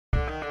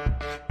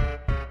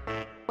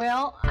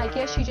Well, I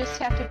guess you just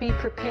have to be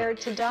prepared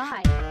to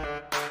die.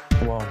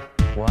 Whoa,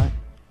 what?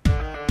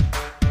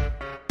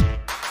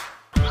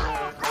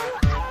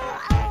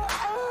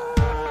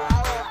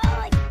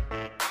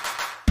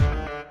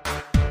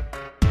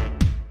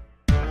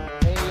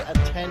 Pay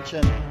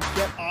attention.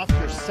 Get off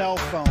your cell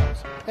phones.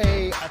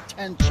 Pay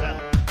attention.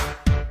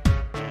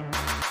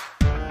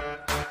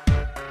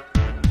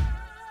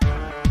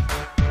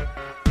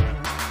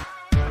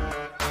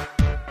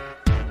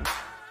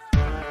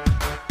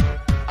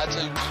 I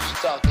tell you to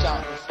start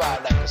counting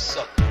five like a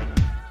sucker.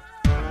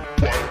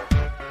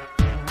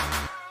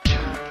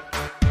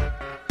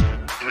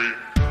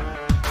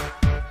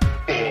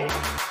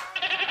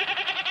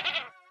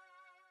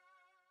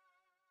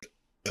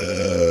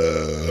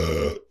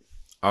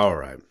 All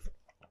right.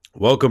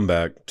 Welcome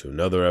back to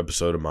another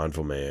episode of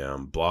Mindful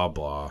Mayhem. Blah,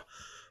 blah,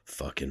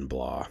 fucking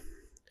blah.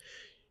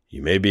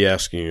 You may be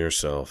asking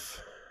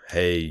yourself,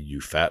 hey,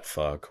 you fat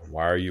fuck,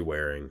 why are you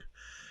wearing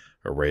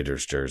a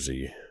Raiders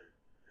jersey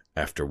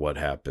after what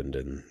happened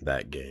in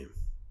that game?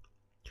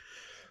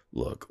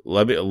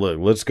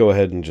 Let's go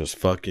ahead and just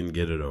fucking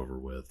get it over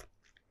with.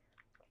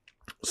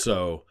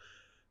 So,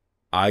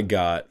 I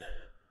got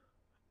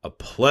a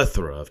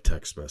plethora of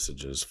text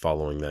messages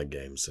following that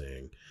game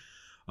saying,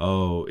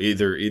 oh,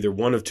 either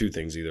one of two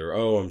things. Either,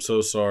 oh, I'm so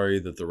sorry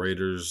that the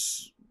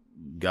Raiders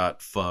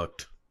got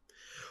fucked.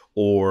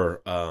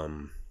 Or,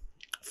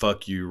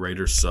 fuck you,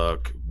 Raiders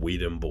suck, we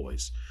them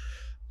boys.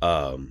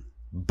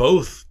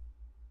 Both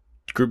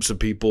groups of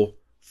people,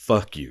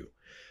 fuck you.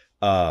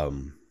 I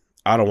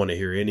don't want to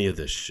hear any of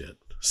this shit.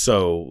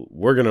 So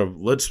we're gonna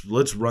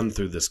let's run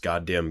through this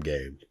goddamn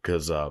game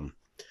because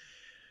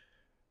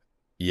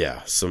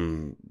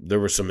there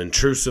were some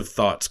intrusive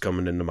thoughts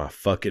coming into my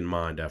fucking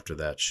mind after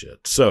that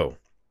shit. So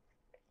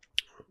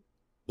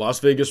Las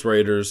Vegas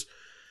Raiders,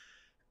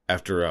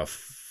 after a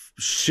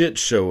shit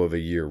show of a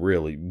year,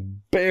 really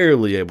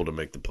barely able to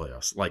make the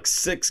playoffs. Like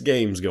 6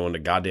 games going to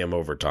goddamn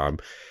overtime.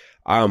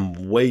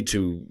 I'm way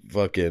too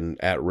fucking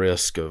at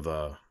risk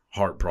of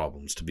heart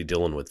problems to be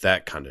dealing with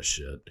that kind of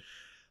shit.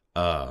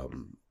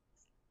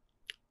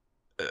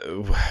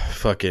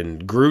 Fucking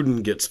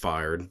Gruden gets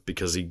fired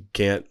because he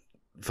can't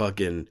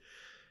fucking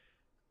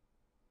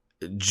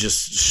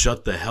just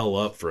shut the hell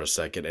up for a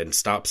second and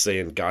stop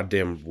saying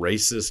goddamn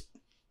racist,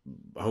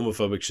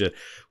 homophobic shit.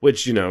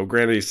 Which, you know,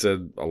 granted he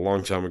said a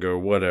long time ago,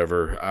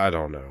 whatever. I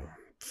don't know.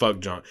 Fuck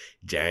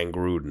Jan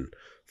Gruden.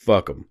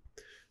 Fuck him.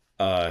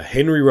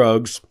 Henry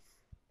Ruggs,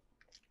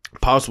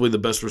 possibly the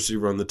best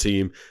receiver on the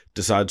team,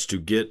 decides to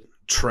get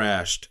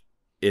trashed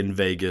in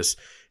Vegas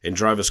and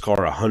drive his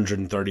car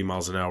 130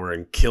 miles an hour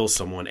and kill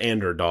someone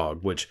and her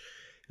dog, which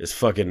is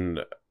fucking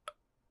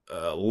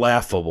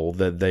laughable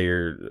that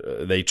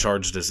they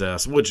charged his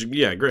ass. Which,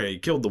 yeah, great, he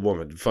killed the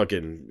woman.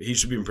 Fucking, he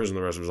should be in prison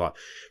the rest of his life.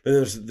 But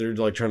then they're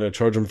like trying to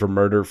charge him for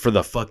murder for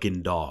the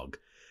fucking dog,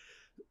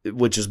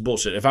 which is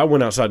bullshit. If I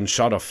went outside and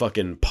shot a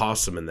fucking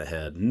possum in the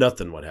head,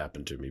 nothing would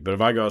happen to me. But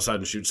if I go outside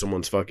and shoot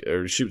some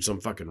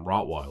fucking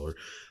Rottweiler,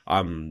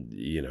 I'm,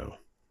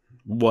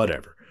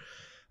 whatever.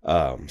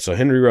 So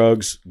Henry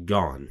Ruggs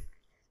gone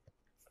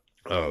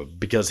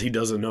because he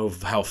doesn't know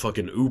how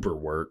fucking Uber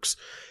works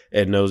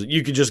and knows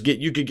you could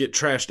get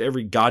trashed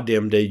every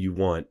goddamn day you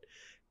want.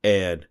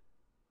 And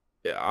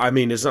I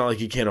mean, it's not like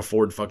he can't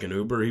afford fucking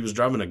Uber. He was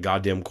driving a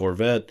goddamn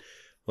Corvette.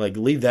 Like,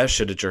 leave that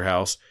shit at your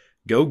house.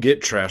 Go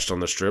get trashed on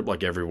the strip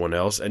like everyone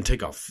else and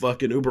take a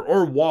fucking Uber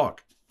or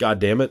walk. God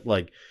damn it.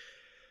 Like,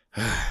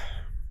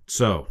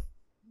 so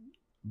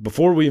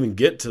before we even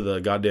get to the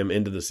goddamn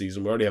end of the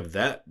season, we already have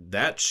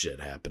that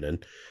shit happening.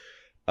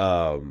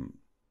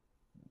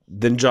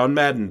 Then John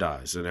Madden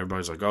dies and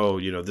everybody's like, oh,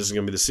 this is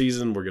going to be the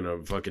season. We're going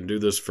to fucking do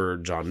this for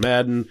John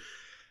Madden.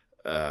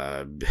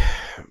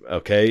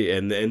 Okay.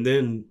 And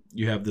then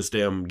you have this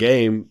damn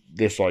game,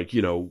 this like,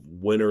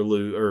 win or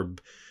lose or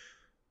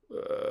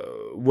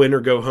win or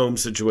go home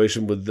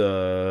situation with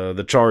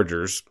the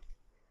Chargers,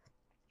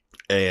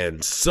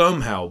 and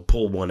somehow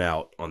pull one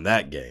out on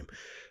that game.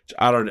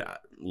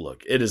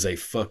 Look, it is a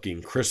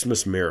fucking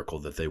Christmas miracle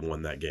that they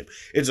won that game.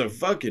 It's a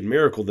fucking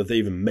miracle that they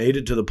even made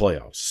it to the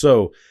playoffs.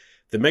 So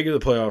they make it to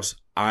the playoffs.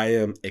 I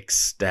am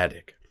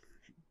ecstatic.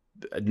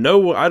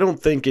 No, I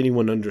don't think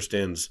anyone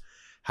understands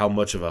how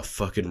much of a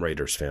fucking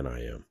Raiders fan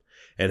I am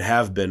and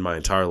have been my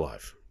entire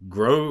life.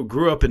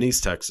 Grew up in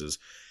East Texas.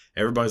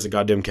 Everybody's a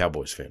goddamn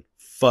Cowboys fan.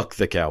 Fuck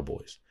the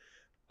Cowboys.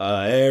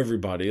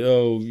 Everybody,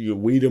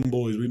 we them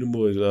boys.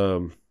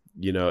 And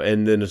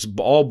then it's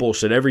all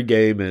bullshit. Every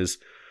game is,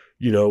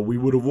 we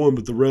would have won,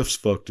 but the refs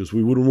fucked us.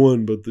 We would have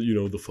won, but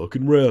the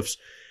fucking refs.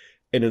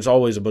 And it's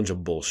always a bunch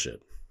of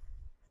bullshit.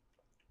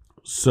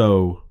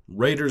 So,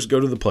 Raiders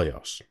go to the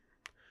playoffs.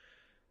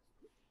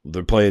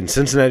 They're playing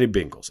Cincinnati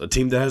Bengals, a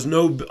team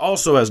that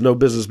also has no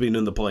business being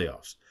in the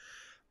playoffs.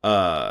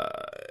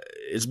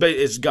 It's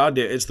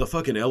the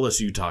fucking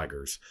LSU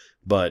Tigers,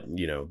 but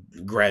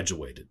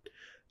graduated.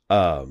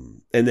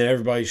 And then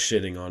everybody's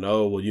shitting on,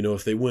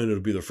 if they win,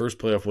 it'll be their first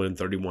playoff win in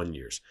 31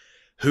 years.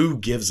 Who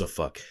gives a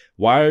fuck?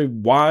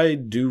 Why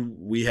do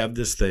we have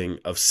this thing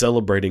of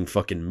celebrating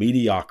fucking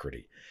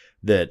mediocrity?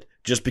 that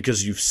just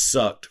because you've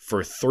sucked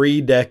for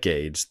 3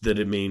 decades that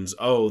it means,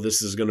 oh,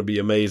 this is going to be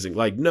amazing.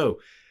 Like, no,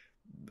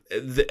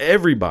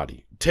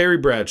 everybody, Terry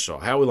Bradshaw,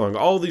 Howie Long,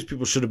 all these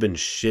people should have been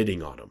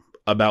shitting on him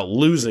about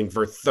losing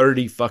for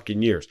 30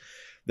 fucking years.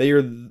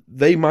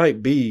 They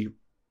might be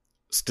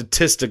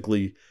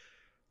statistically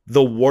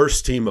the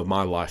worst team of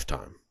my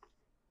lifetime.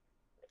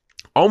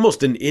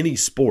 Almost in any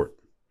sport.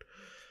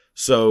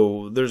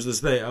 So there's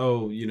this thing,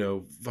 oh, you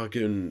know,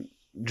 fucking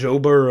Joe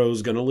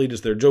Burrow's going to lead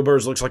us there. Joe Burrow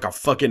looks like a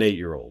fucking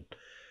 8-year-old.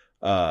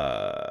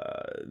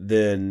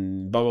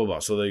 Then blah, blah, blah.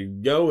 So they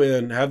go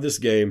in, have this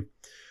game.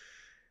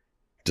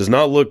 Does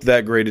not look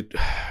that great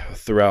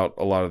throughout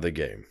a lot of the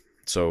game.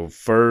 So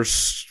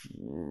first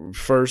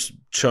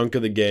chunk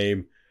of the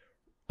game.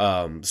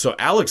 So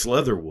Alex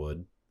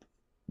Leatherwood,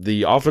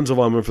 the offensive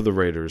lineman for the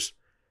Raiders,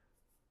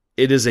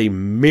 it is a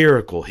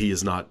miracle he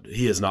has not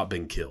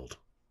been killed.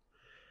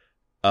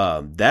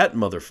 That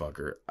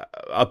motherfucker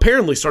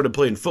apparently started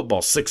playing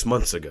football 6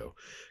 months ago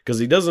because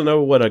he doesn't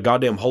know what a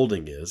goddamn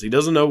holding is. He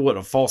doesn't know what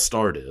a false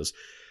start is.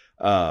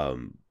 I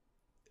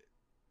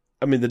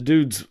mean, the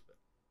dude's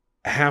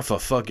half a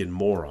fucking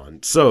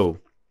moron. So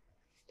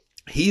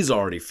he's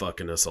already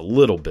fucking us a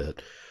little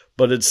bit,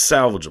 but it's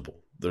salvageable.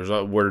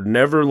 We're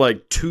never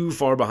like too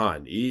far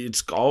behind.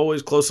 It's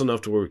always close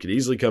enough to where we could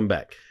easily come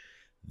back.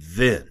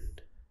 Then,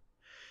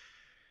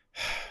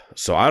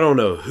 so I don't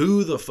know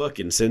who the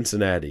fucking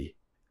Cincinnati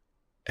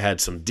had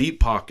some deep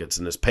pockets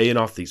and is paying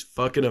off these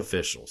fucking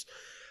officials.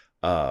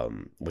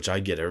 Which I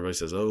get. Everybody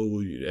says, oh,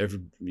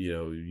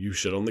 you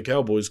shit on the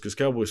Cowboys because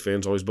Cowboys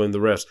fans always blame the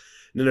refs.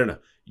 No.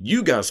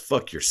 You guys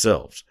fuck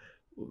yourselves.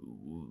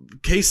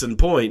 Case in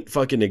point,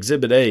 fucking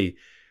Exhibit A,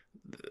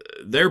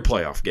 their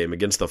playoff game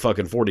against the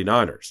fucking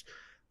 49ers.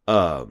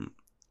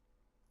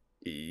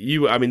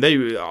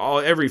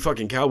 Every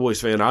fucking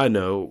Cowboys fan I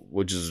know,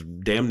 which is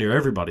damn near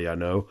everybody I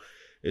know,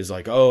 is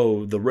like,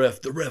 oh, the ref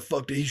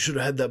fucked it. He should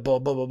have had that ball,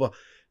 blah, blah, blah.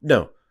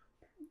 No.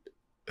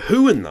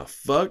 Who in the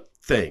fuck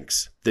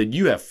thinks that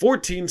you have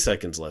 14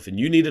 seconds left and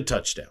you need a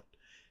touchdown?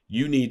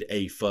 You need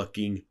a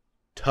fucking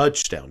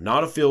touchdown,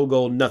 not a field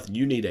goal, nothing.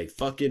 You need a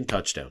fucking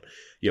touchdown.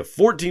 You have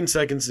 14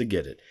 seconds to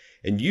get it,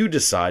 and you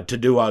decide to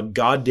do a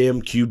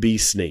goddamn QB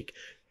sneak.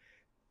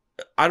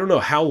 I don't know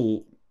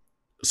how.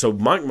 So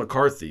Mike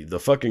McCarthy, the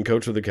fucking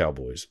coach of the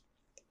Cowboys,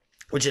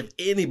 which if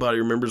anybody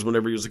remembers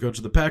whenever he was the coach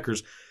of the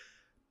Packers,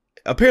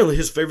 apparently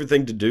his favorite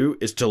thing to do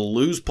is to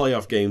lose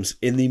playoff games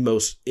in the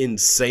most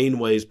insane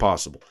ways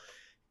possible.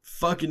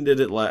 Fucking did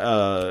it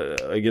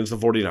against the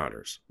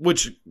 49ers,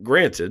 which,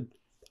 granted,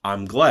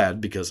 I'm glad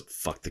because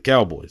fuck the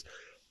Cowboys.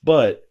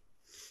 But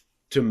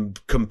to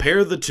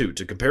compare the two,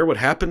 to compare what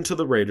happened to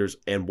the Raiders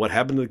and what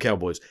happened to the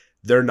Cowboys,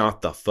 they're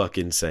not the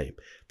fucking same.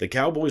 The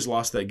Cowboys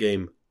lost that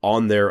game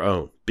on their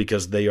own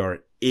because they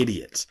are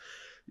idiots.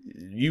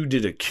 You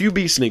did a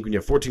QB sneak when you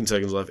have 14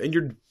 seconds left, and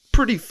you're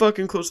pretty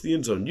fucking close to the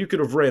end zone. You could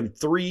have ran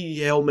 3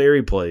 Hail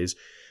Mary plays,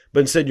 but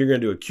instead you're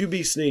going to do a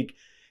QB sneak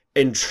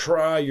and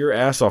try your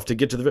ass off to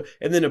get to the...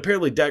 And then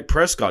apparently Dak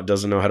Prescott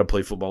doesn't know how to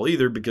play football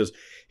either because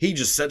he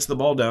just sets the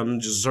ball down and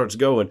just starts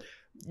going.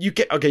 You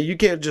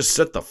can't just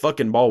set the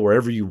fucking ball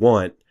wherever you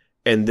want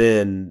and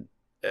then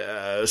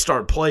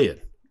start playing.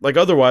 Like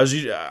otherwise,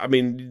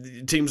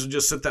 teams would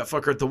just set that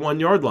fucker at the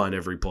 1-yard line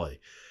every play.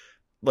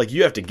 Like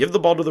you have to give the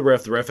ball to the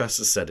ref has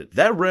to set it.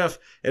 That ref,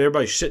 and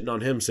everybody's shitting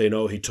on him saying,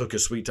 oh, he took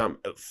his sweet time.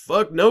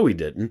 Fuck no, he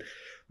didn't.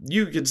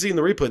 You can see in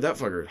the replay that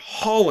fucker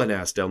hauling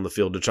ass down the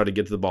field to try to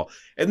get to the ball.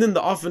 And then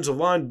the offensive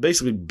line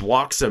basically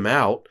blocks him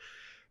out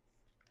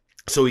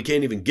so he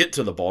can't even get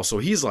to the ball. So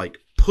he's like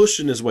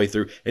pushing his way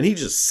through and he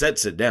just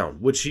sets it down,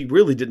 which he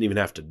really didn't even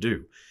have to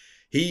do.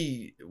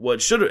 In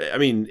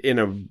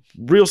a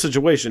real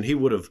situation, they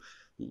would have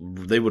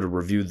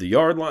reviewed the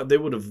yard line. They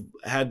would have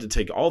had to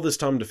take all this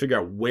time to figure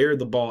out where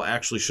the ball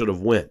actually should have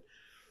went.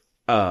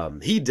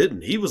 He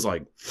didn't. He was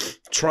like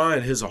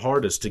trying his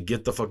hardest to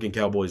get the fucking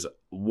Cowboys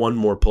one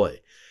more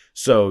play.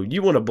 So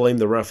you want to blame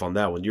the ref on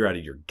that one. You're out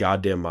of your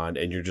goddamn mind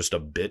and you're just a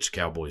bitch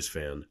Cowboys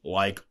fan,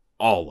 like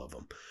all of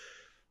them.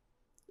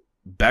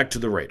 Back to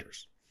the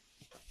Raiders.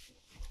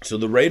 So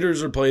the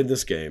Raiders are playing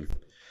this game.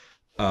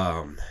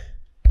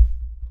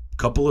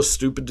 Couple of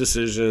stupid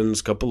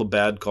decisions, couple of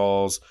bad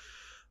calls.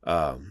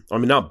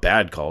 Not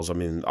bad calls.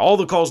 All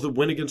the calls that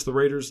went against the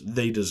Raiders,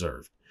 they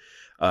deserved.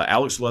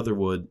 Alex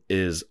Leatherwood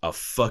is a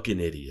fucking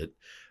idiot.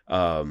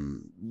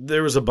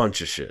 There was a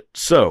bunch of shit.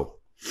 So,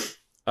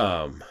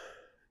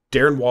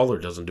 Darren Waller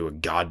doesn't do a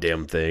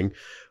goddamn thing.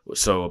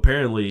 So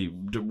apparently,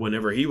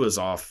 whenever he was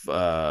off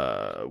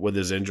with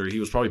his injury, he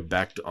was probably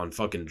back on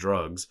fucking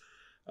drugs.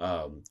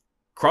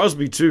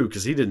 Crosby too,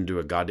 because he didn't do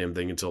a goddamn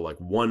thing until like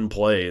one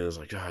play, and it was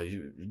like,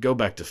 you go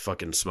back to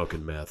fucking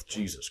smoking meth.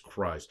 Jesus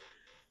Christ.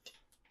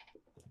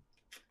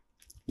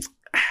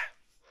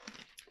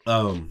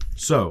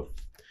 So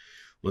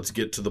let's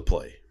get to the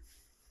play.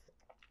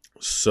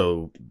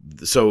 So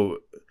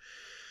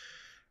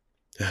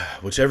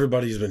which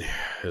everybody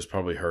has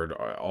probably heard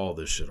all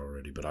this shit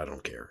already, but I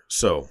don't care.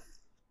 So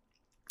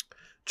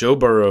Joe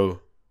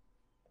Burrow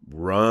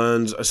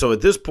runs. So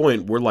at this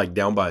point, we're like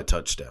down by a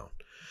touchdown.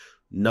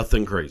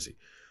 Nothing crazy.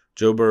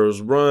 Joe Burrow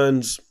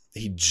runs.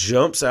 He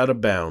jumps out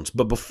of bounds.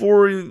 But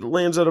before he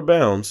lands out of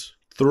bounds,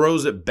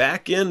 throws it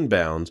back in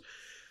bounds.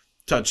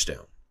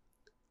 Touchdown.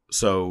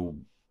 So,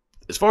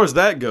 as far as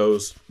that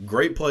goes,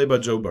 great play by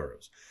Joe Burrow.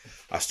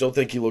 I still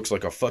think he looks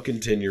like a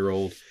fucking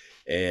 10-year-old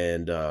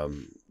and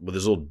with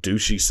his little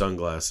douchey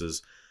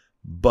sunglasses.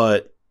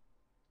 But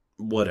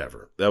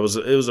whatever. It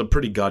was a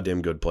pretty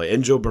goddamn good play.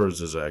 And Joe Burrow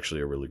is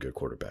actually a really good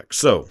quarterback.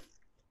 So,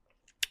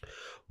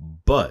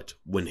 but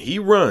when he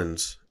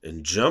runs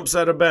and jumps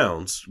out of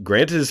bounds,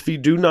 granted his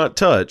feet do not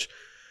touch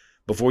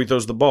before he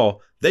throws the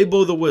ball, they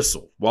blow the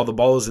whistle while the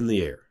ball is in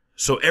the air.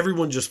 So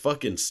everyone just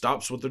fucking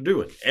stops what they're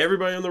doing.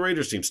 Everybody on the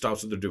Raiders team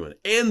stops what they're doing.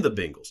 And the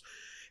Bengals.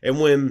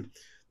 And when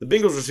the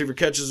Bengals receiver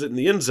catches it in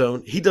the end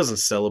zone, he doesn't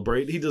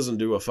celebrate. He doesn't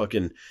do a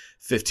fucking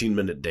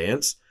 15-minute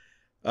dance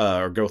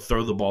or go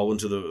throw the ball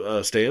into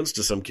the stands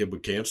to some kid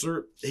with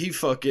cancer. He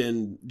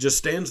fucking just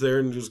stands there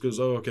and just goes,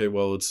 oh, okay,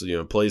 well, it's,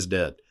 play's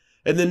dead.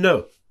 And then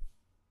no.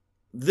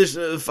 This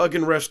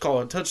fucking refs call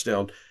a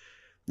touchdown.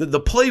 The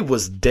play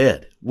was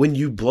dead. When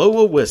you blow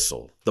a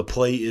whistle, the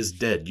play is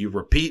dead. You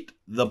repeat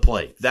the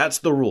play. That's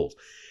the rules.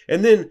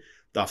 And then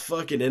the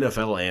fucking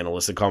NFL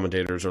analysts and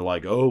commentators are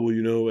like, oh,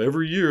 well,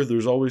 every year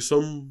there's always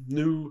some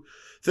new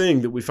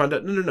thing that we find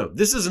out. No.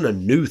 This isn't a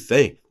new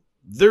thing.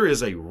 There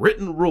is a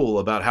written rule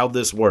about how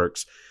this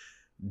works.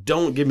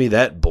 Don't give me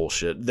that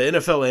bullshit. The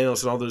NFL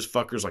analysts and all those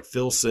fuckers like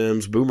Phil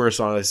Simms, Boomer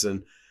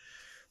Esiason,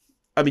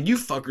 I mean, you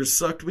fuckers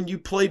sucked when you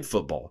played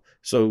football.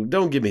 So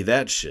don't give me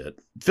that shit.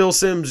 Phil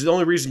Simms, the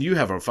only reason you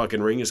have a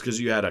fucking ring is because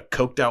you had a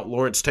coked out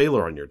Lawrence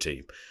Taylor on your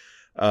team.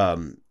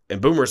 And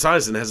Boomer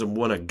Esiason hasn't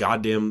won a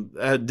goddamn,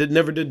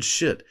 never did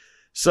shit.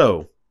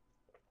 So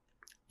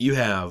you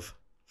have,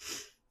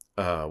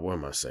 what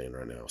am I saying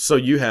right now? So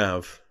you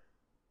have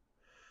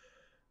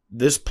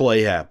this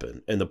play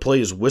happen and the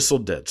play is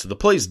whistled dead. So the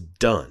play's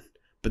done,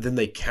 but then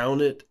they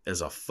count it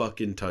as a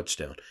fucking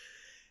touchdown.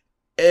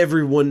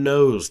 Everyone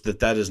knows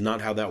that is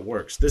not how that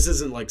works. This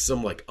isn't like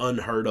some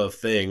unheard of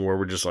thing where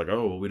we're just like,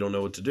 oh, we don't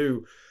know what to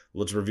do.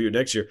 Let's review it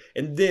next year.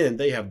 And then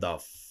they have the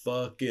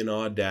fucking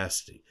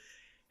audacity.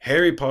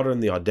 Harry Potter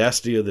and the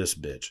audacity of this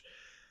bitch.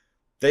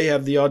 They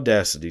have the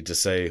audacity to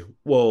say,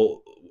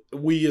 well,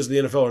 we as the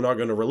NFL are not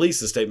going to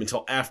release the statement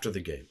until after the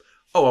game.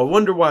 Oh, I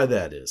wonder why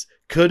that is.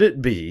 Could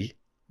it be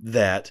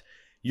that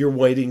you're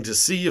waiting to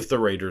see if the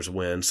Raiders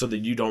win so that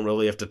you don't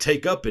really have to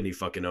take up any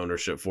fucking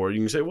ownership for it? You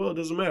can say, well, it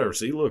doesn't matter.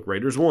 See, look,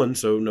 Raiders won,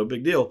 so no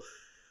big deal.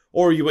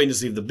 Or you waiting to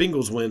see if the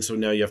Bengals win, so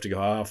now you have to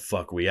go,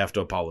 fuck, we have to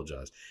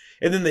apologize.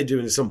 And then they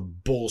do some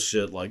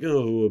bullshit like,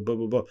 oh, blah,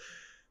 blah, blah.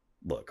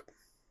 Look,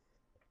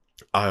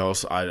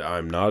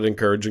 I'm not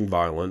encouraging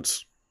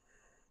violence,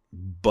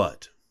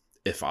 but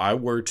if I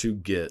were to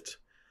get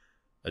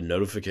a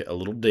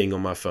little ding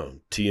on my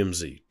phone,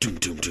 TMZ, doom,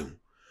 doom, doom,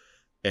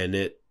 and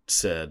it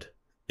said,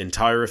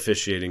 entire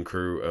officiating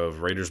crew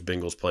of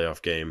Raiders-Bengals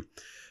playoff game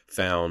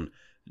found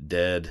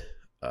dead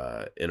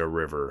in a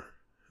river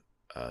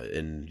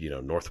in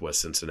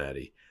northwest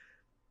Cincinnati,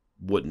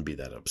 wouldn't be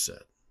that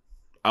upset.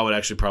 I would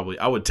actually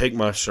I would take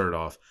my shirt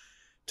off,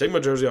 take my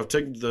jersey off,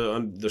 take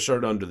the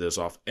shirt under this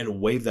off,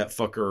 and wave that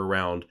fucker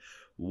around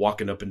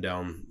walking up and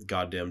down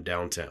goddamn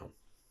downtown.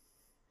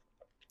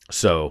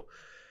 So,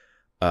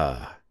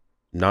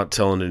 not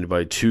telling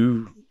anybody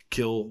to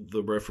kill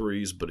the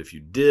referees, but if you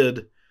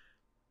did,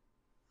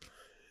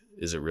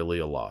 is it really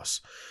a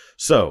loss?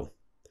 So,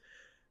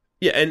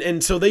 yeah,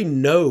 and so they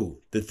know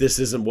that this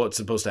isn't what's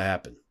supposed to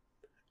happen.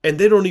 And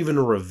they don't even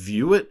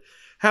review it.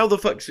 How the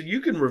fuck? So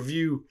you can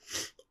review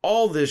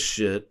all this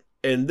shit,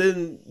 and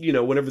then,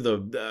 whenever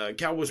the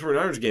Cowboys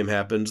 49ers game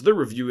happens, they're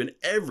reviewing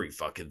every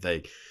fucking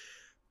thing.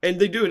 And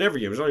they do it every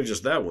game. It's not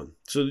just that one.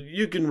 So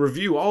you can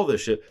review all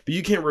this shit, but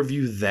you can't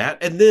review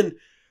that. And then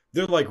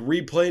they're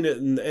replaying it,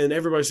 and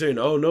everybody's saying,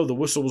 oh no, the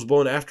whistle was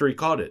blown after he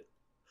caught it.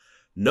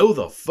 No,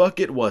 the fuck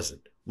it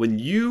wasn't. When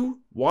you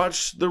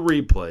watch the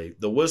replay,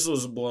 the whistle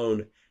is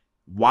blown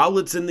while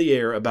it's in the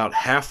air about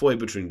halfway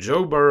between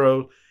Joe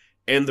Burrow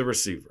and the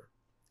receiver.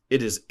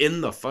 It is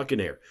in the fucking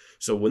air.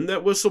 So when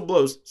that whistle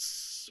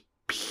blows,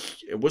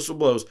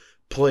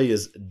 play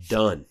is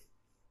done.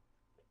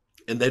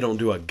 And they don't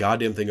do a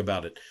goddamn thing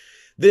about it.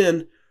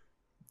 Then,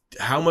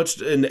 how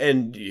much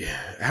and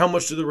how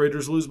much do the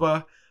Raiders lose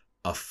by?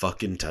 A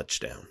fucking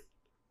touchdown.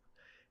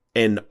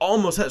 And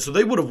almost had, so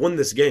they would have won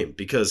this game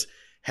because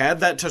had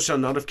that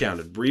touchdown not have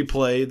counted,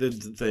 replay the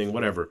thing,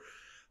 whatever,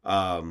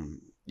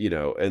 and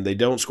they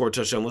don't score a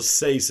touchdown, let's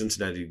say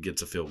Cincinnati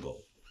gets a field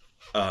goal.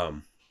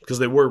 Because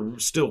they were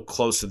still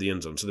close to the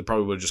end zone, so they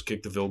probably would have just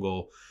kicked the field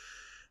goal.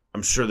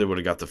 I'm sure they would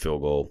have got the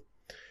field goal.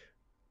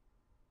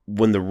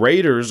 When the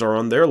Raiders are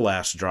on their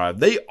last drive,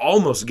 they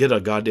almost get a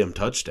goddamn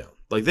touchdown.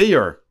 They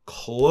are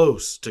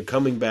close to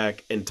coming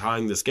back and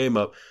tying this game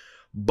up.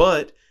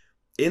 But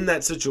in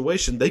that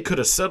situation, they could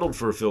have settled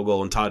for a field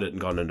goal and tied it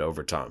and gone into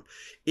overtime.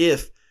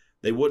 If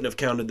they wouldn't have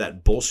counted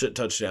that bullshit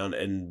touchdown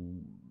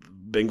and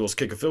Bengals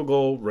kick a field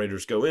goal,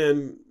 Raiders go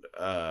in,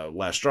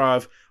 last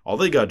drive. All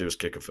they got to do is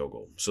kick a field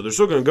goal. So they're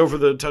still going to go for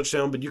the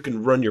touchdown, but you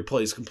can run your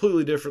plays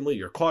completely differently.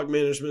 Your clock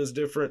management is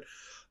different.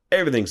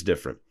 Everything's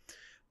different.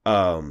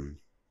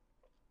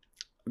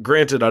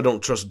 Granted, I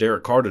don't trust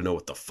Derek Carr to know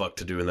what the fuck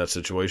to do in that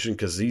situation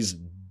because he's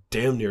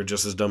damn near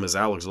just as dumb as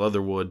Alex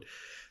Leatherwood.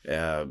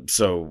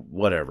 So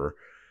whatever.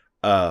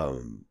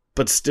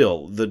 But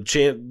still, the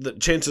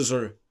chances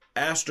are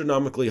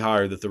astronomically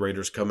higher that the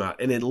Raiders come out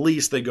and at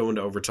least they go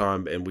into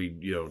overtime and we,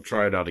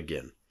 try it out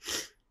again.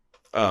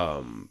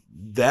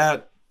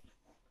 That's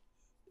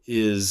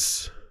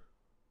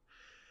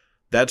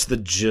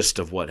the gist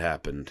of what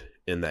happened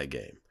in that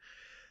game.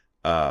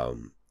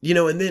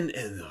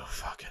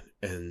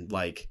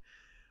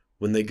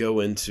 When they go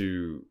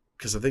into,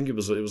 because I think it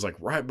was like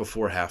right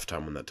before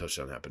halftime when that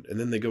touchdown happened, and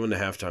then they go into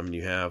halftime and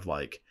you have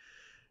like,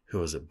 who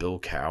was it, Bill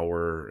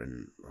Cowher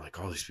and like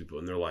all these people,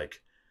 and they're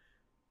like,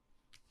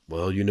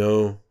 well,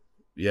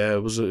 yeah,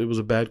 it was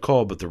a bad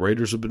call, but the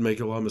Raiders have been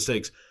making a lot of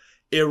mistakes.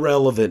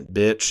 Irrelevant,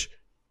 bitch.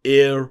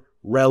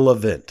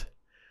 Irrelevant.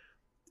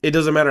 It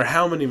doesn't matter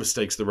how many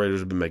mistakes the Raiders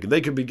have been making.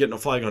 They could be getting a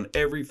flag on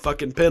every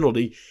fucking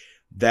penalty.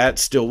 That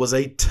still was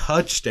a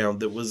touchdown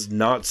that was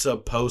not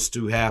supposed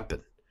to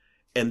happen.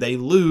 And they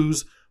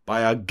lose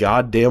by a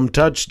goddamn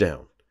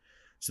touchdown.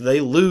 So they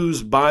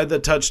lose by the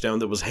touchdown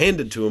that was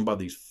handed to them by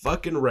these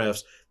fucking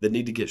refs that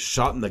need to get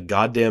shot in the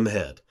goddamn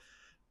head.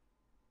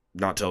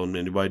 Not telling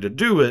anybody to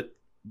do it,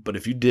 but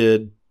if you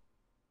did,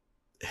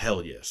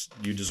 hell yes.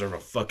 You deserve a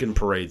fucking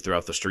parade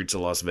throughout the streets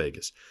of Las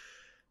Vegas.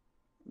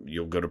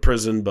 You'll go to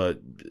prison, but,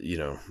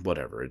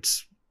 whatever. It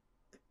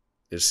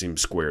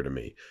seems square to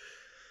me.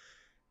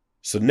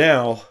 So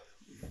now,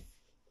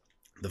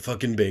 the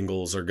fucking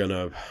Bengals are going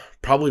to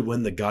probably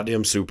win the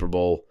goddamn Super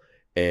Bowl,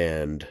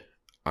 and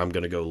I'm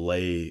going to go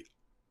lay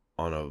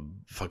on a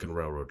fucking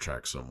railroad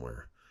track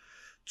somewhere.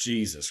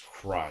 Jesus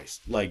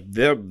Christ. Like,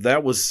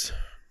 that was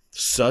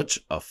such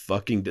a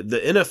fucking... The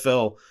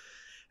NFL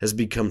has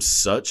become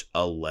such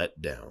a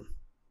letdown.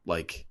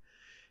 Like,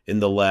 in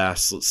the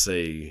last, let's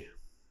say,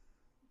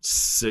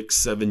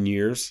 6-7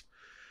 years.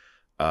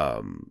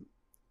 From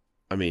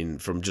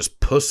just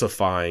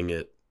pussifying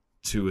it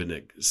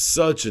to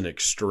such an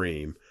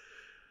extreme.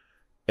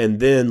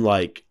 And then,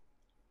 I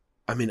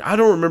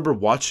don't remember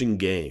watching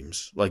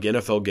games, like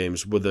NFL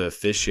games, where the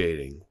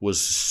officiating was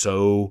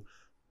so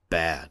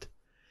bad.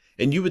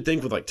 And you would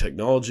think with,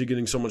 technology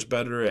getting so much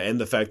better and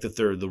the fact that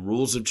the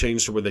rules have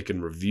changed to where they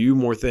can review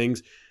more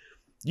things,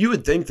 you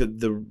would think that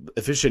the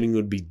officiating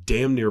would be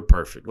damn near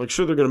perfect.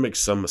 Sure, they're going to make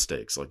some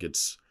mistakes.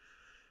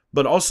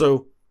 But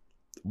also,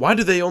 why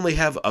do they only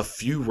have a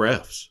few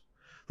refs?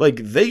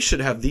 They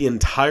should have the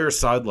entire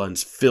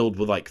sidelines filled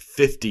with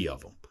 50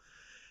 of them.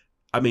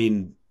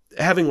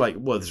 Having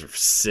there's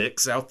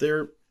 6 out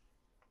there,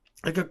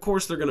 of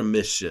course they're going to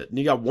miss shit. And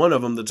you got one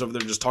of them that's over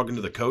there just talking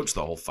to the coach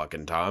the whole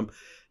fucking time.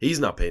 He's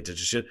not paying attention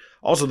to shit.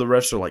 Also, the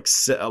refs are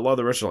a lot of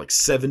the refs are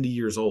 70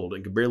 years old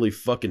and can barely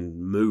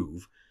fucking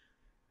move.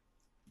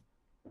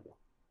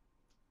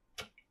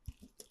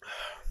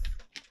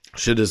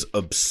 Shit is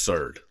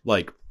absurd.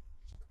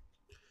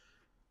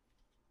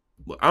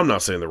 I'm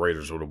not saying the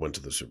Raiders would have went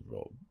to the Super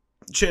Bowl.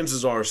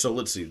 Chances are, so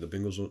let's see, the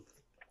Bengals went.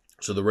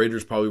 So the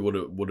Raiders probably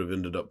would have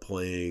ended up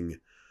playing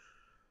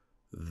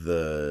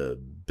the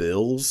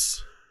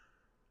Bills.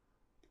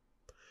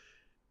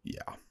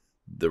 Yeah,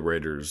 the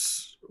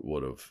Raiders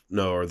would have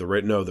the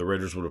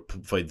Raiders would have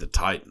played the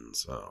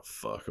Titans. Oh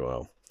fuck!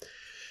 Well,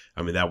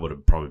 that would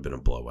have probably been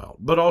a blowout.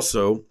 But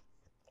also,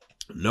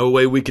 no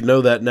way we can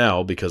know that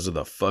now because of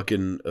the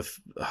fucking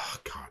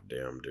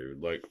goddamn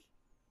dude.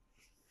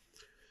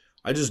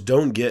 I just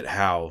don't get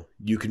how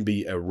you can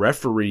be a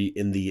referee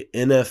in the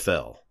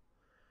NFL,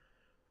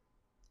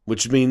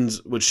 which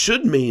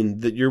should mean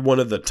that you're one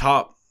of the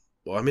top.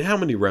 Well, how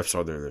many refs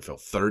are there in the NFL?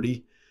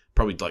 30,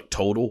 probably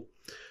total.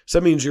 So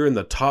that means you're in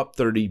the top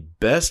 30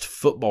 best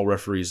football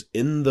referees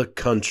in the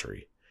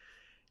country,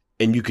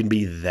 and you can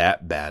be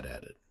that bad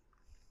at it.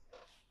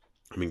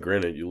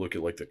 Granted, you look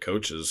at the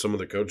coaches, some of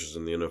the coaches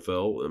in the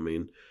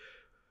NFL.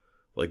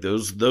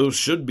 Those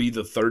should be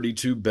the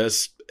 32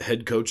 best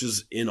head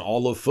coaches in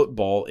all of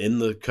football in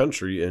the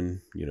country.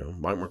 And,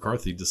 Mike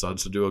McCarthy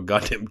decides to do a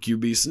goddamn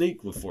QB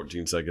sneak with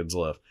 14 seconds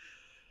left.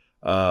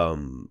 I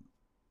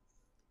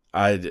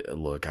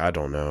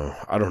don't know.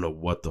 I don't know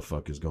what the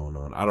fuck is going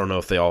on. I don't know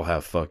if they all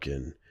have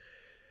fucking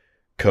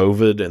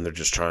COVID and they're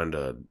just trying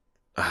to,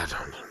 I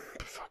don't know.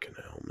 Fucking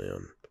hell,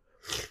 man.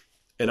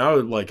 And I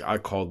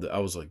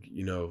was like,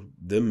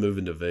 them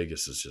moving to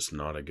Vegas is just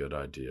not a good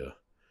idea.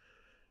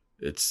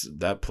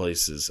 That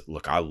place is,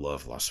 I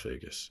love Las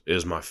Vegas. It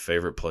is my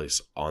favorite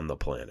place on the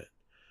planet.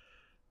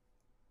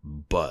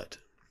 But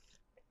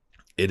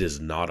it is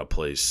not a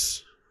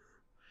place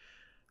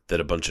that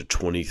a bunch of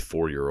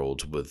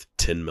 24-year-olds with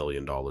 $10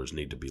 million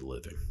need to be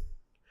living.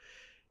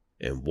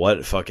 And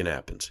what fucking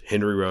happens?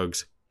 Henry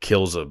Ruggs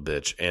kills a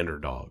bitch and her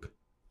dog.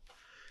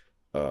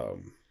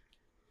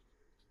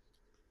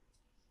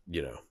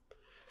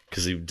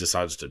 Because he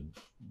decides to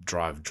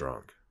drive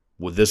drunk.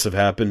 Would this have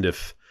happened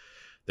if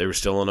they were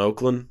still in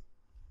Oakland?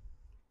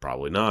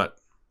 Probably not.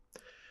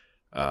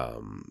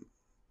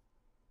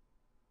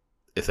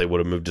 If they would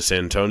have moved to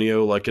San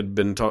Antonio like had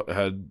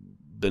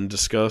been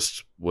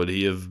discussed, would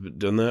he have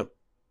done that?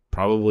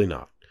 Probably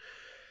not.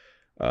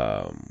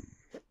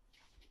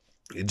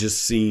 It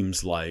just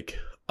seems like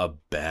a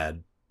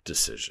bad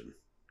decision.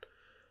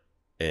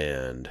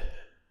 And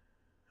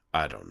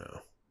I don't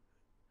know.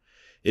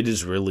 It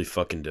is really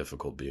fucking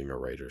difficult being a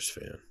Raiders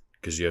fan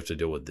because you have to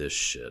deal with this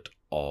shit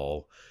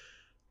all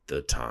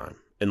the time.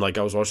 And like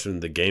I was watching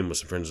the game with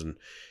some friends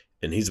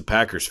and he's a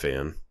Packers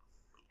fan.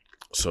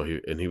 So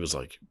he was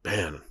like,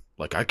 man,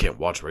 like I can't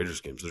watch Raiders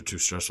games. They're too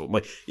stressful. I'm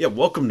like, yeah,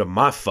 welcome to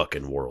my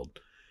fucking world.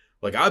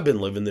 Like I've been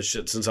living this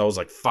shit since I was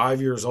like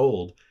 5 years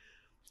old.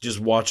 Just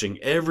watching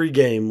every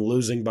game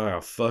losing by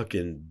a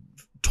fucking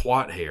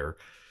twat hair.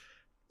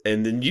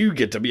 And then you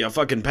get to be a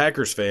fucking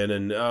Packers fan,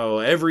 and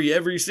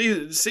every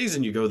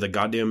season you go to the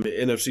goddamn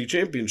NFC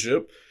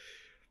Championship.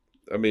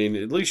 I mean,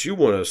 at least you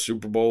won a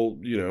Super Bowl,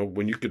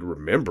 when you could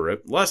remember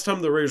it. Last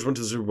time the Raiders went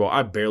to the Super Bowl,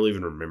 I barely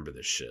even remember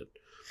this shit.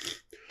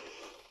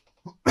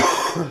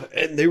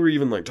 And they were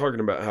even like talking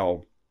about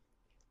how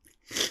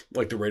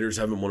like the Raiders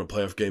haven't won a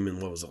playoff game in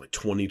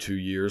 22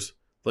 years.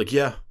 Like,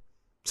 yeah,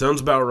 sounds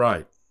about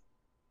right.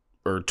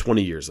 Or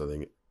 20 years, I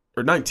think.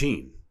 Or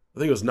 19. I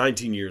think it was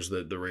 19 years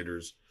that the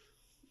Raiders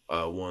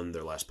won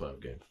their last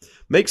playoff game.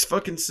 Makes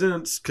fucking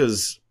sense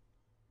because,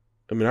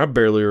 I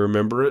barely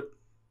remember it.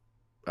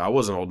 I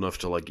wasn't old enough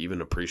to like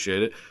even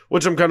appreciate it,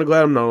 which I'm kind of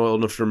glad I'm not old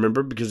enough to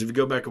remember because if you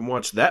go back and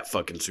watch that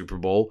fucking Super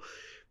Bowl,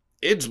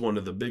 it's one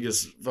of the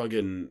biggest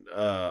fucking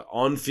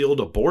on-field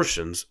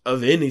abortions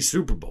of any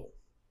Super Bowl.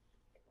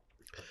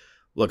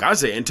 Look, I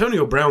say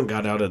Antonio Brown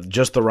got out at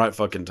just the right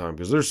fucking time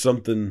because there's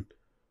something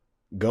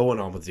going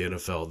on with the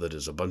NFL that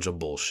is a bunch of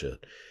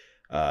bullshit.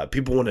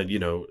 People want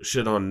to,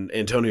 shit on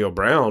Antonio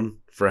Brown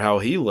for how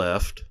he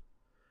left,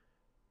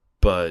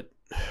 but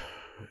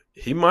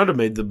he might have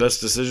made the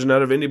best decision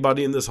out of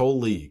anybody in this whole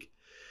league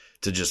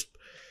to just,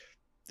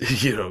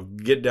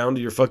 get down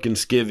to your fucking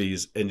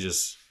skivvies and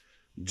just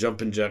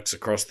jumping jacks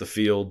across the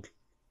field,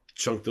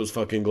 chunk those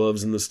fucking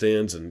gloves in the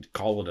stands and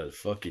call it a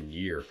fucking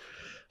year.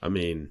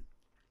 And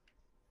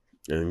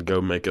go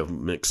make a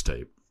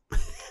mixtape.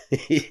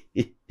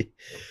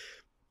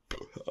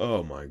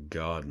 Oh my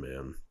God,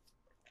 man.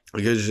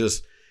 Like, it's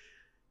just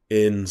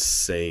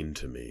insane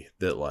to me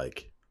that,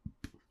 like,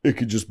 it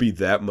could just be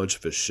that much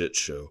of a shit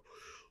show.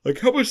 Like,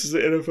 how much does the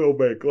NFL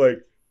make?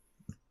 Like,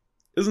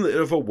 isn't the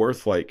NFL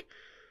worth, like,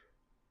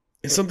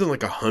 it's something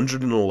like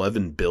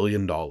 $111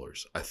 billion,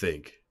 I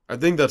think. I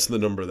think that's the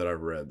number that I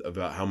read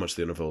about how much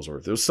the NFL is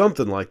worth. It was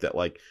something like that,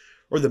 like,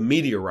 or the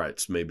media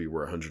rights maybe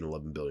were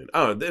 $111 billion.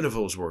 I don't know, the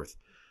NFL is worth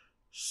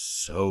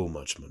so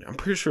much money. I'm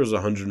pretty sure it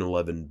was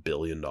 $111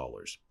 billion.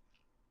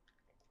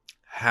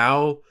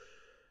 How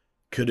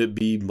could it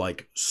be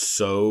like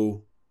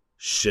so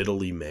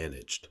shittily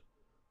managed?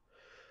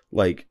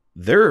 Like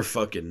there are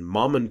fucking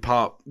mom and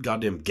pop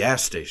goddamn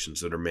gas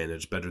stations that are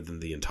managed better than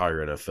the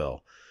entire NFL.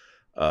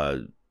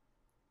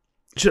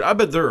 Shit, I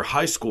bet there are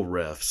high school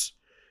refs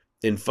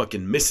in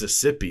fucking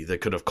Mississippi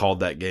that could have called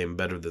that game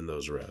better than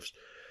those refs.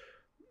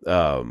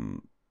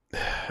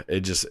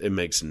 It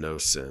makes no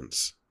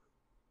sense.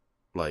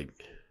 Like,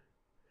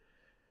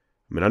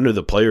 I knew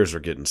the players were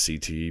getting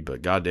CTE,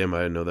 but goddamn, I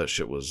didn't know that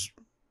shit was,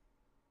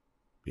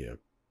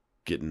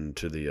 getting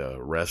to the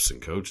refs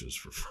and coaches,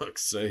 for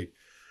fuck's sake.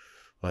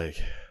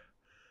 Like,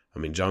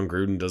 John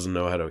Gruden doesn't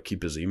know how to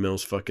keep his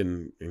emails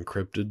fucking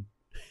encrypted.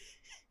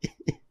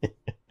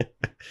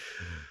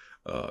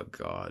 Oh,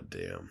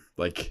 goddamn.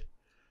 Like,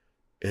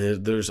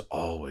 there's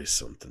always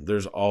something.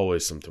 There's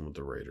always something with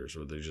the Raiders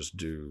where they just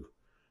do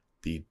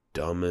the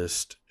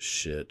dumbest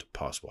shit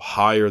possible.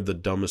 Hire the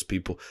dumbest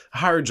people.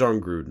 Hire John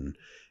Gruden.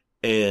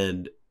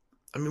 And,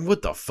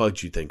 what the fuck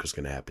do you think was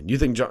going to happen? You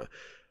think you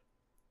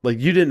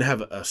didn't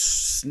have a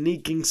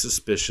sneaking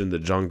suspicion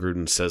that John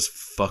Gruden says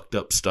fucked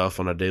up stuff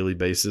on a daily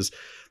basis?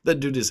 That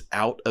dude is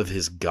out of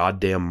his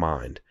goddamn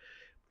mind.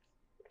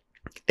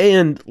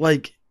 And,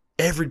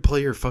 every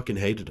player fucking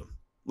hated him.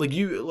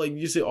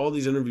 You see all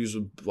these interviews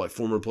with,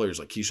 former players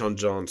like Keyshawn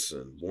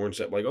Johnson, Warren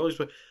Sapp, all these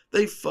players,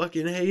 they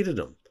fucking hated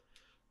him.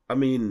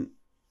 And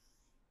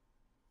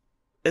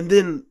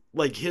then,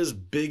 his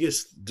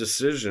biggest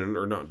decision,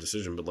 or not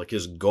decision, but,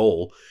 his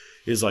goal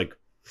is,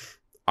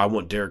 I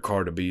want Derek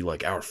Carr to be,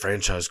 our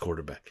franchise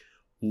quarterback.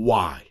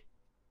 Why?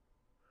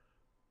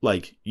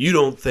 You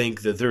don't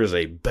think that there is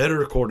a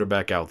better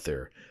quarterback out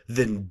there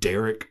than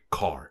Derek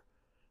Carr,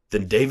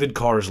 than David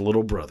Carr's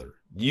little brother.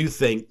 You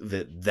think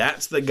that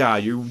that's the guy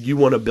you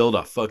want to build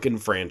a fucking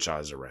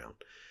franchise around.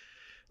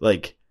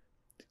 Look,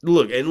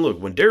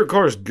 when Derek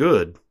Carr is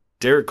good,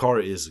 Derek Carr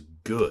is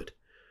good.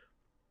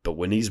 But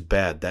when he's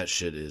bad, that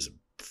shit is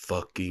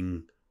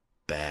fucking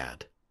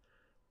bad.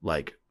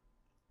 The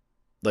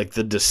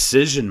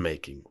decision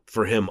making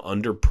for him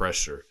under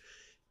pressure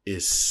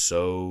is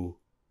so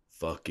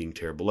fucking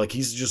terrible.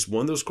 He's just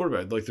one of those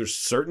quarterbacks. There's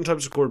certain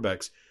types of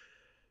quarterbacks.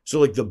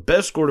 So the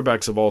best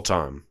quarterbacks of all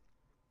time,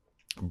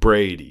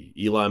 Brady,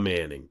 Eli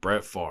Manning,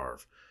 Brett Favre,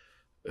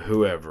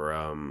 whoever,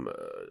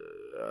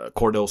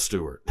 Cordell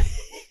Stewart.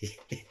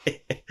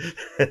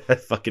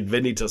 Fucking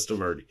Vinny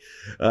Testaverde.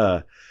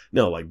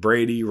 No, like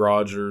Brady,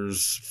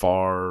 Rodgers,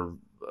 Favre,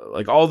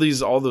 like all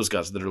those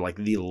guys that are like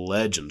the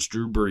legends,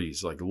 Drew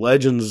Brees, like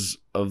legends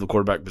of the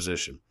quarterback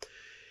position.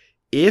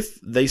 If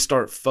they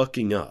start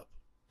fucking up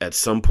at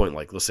some point,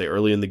 like let's say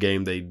early in the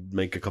game, they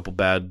make a couple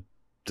bad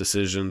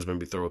decisions,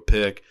 maybe throw a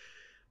pick,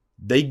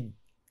 they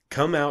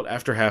come out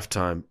after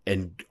halftime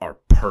and are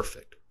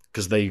perfect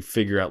because they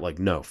figure out like,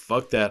 no,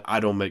 fuck that.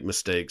 I don't make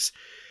mistakes.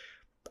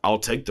 I'll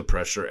take the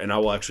pressure and I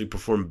will actually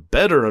perform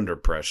better under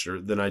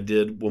pressure than I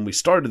did when we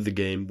started the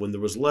game when there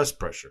was less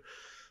pressure.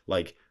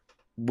 Like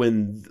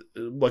when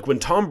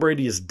Tom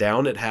Brady is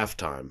down at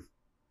halftime,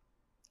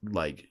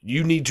 like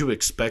you need to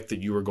expect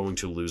that you are going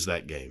to lose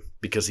that game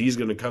because he's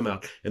going to come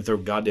out and throw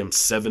goddamn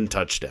 7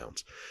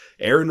 touchdowns.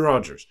 Aaron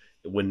Rodgers,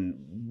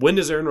 when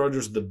is Aaron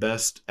Rodgers the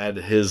best at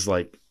his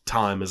like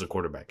time as a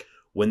quarterback?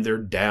 When they're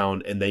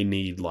down and they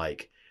need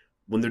like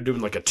when they're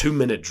doing like a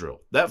 2-minute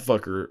drill. That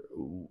fucker,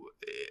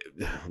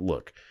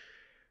 look,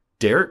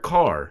 Derek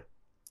Carr,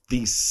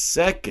 the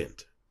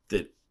second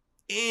that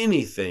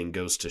anything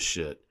goes to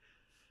shit,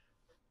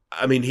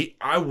 I mean,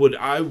 I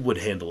would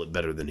handle it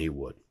better than he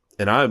would.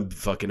 And I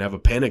fucking have a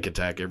panic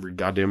attack every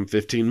goddamn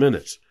 15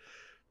 minutes.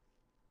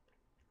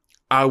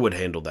 I would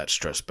handle that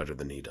stress better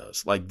than he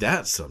does. Like,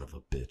 that son of a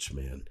bitch,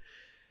 man.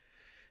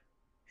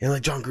 And,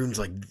 like, John Gruden's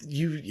like,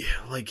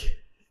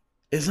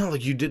 it's not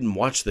like you didn't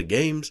watch the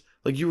games.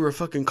 Like, you were a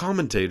fucking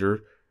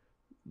commentator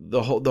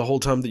the whole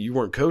time that you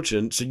weren't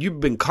coaching. So you've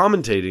been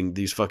commentating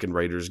these fucking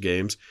Raiders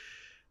games.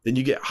 Then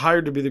you get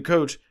hired to be the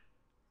coach.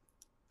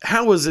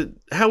 How was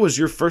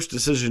your first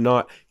decision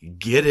not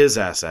get his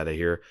ass out of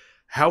here?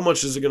 How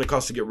much is it going to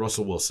cost to get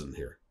Russell Wilson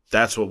here?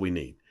 That's what we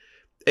need.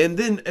 And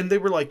they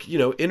were like,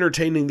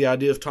 entertaining the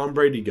idea of Tom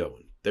Brady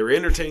going. They were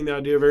entertaining the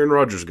idea of Aaron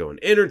Rodgers going.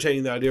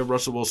 Entertaining the idea of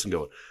Russell Wilson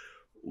going.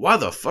 Why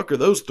the fuck are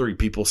those 3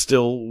 people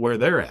still where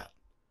they're at?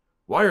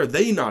 Why are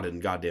they not in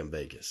goddamn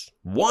Vegas?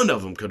 One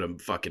of them could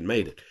have fucking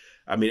made it.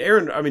 Maybe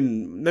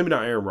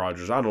not Aaron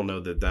Rodgers. I don't know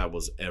that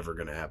was ever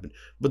going to happen.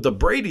 But the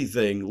Brady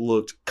thing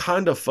looked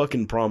kind of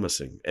fucking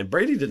promising. And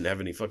Brady didn't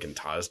have any fucking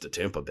ties to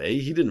Tampa Bay.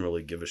 He didn't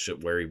really give a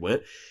shit where he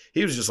went.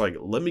 He was just like,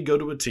 let me go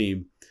to a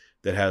team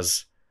that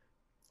has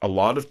a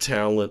lot of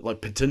talent,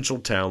 like potential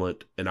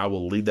talent, and I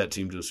will lead that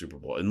team to the Super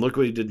Bowl. And look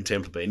what he did in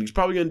Tampa Bay. And he's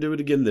probably going to do it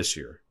again this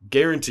year.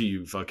 Guarantee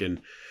you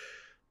fucking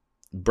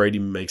Brady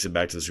makes it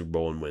back to the Super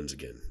Bowl and wins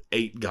again.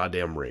 8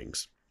 goddamn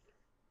rings.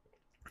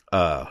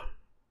 But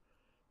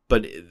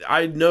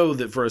I know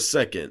that for a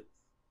second,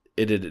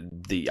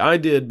 the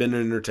idea had been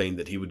entertained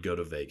that he would go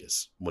to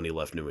Vegas when he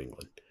left New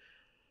England.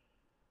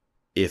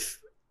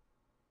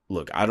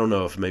 I don't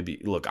know if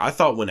I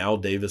thought when Al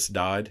Davis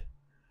died,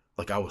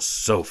 like I was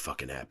so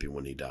fucking happy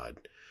when he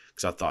died.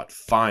 Because I thought,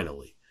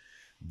 finally,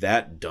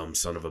 that dumb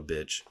son of a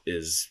bitch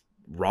is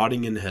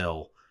rotting in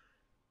hell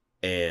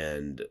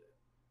and,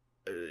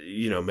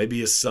 maybe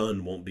his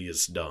son won't be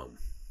as dumb.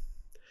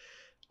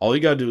 All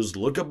you got to do is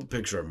look up a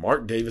picture of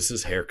Mark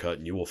Davis's haircut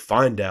and you will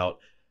find out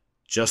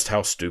just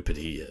how stupid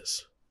he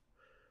is.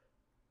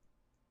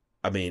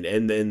 I mean,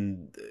 and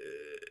then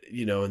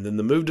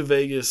the move to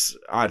Vegas,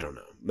 I don't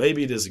know.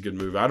 Maybe it is a good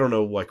move. I don't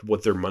know like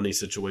what their money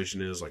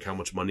situation is, like how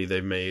much money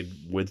they've made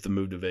with the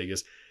move to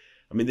Vegas.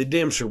 I mean, they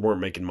damn sure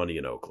weren't making money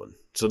in Oakland.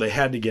 So they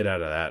had to get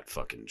out of that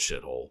fucking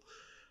shithole.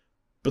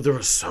 But there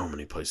were so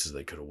many places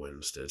they could have went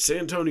instead. San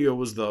Antonio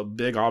was the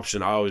big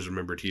option I always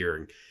remembered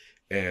hearing.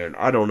 And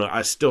I don't know.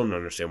 I still don't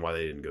understand why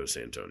they didn't go to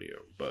San Antonio,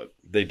 but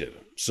they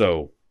didn't.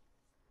 So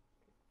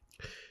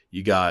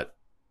you got,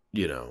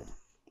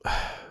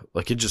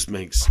 like it just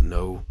makes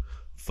no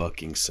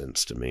fucking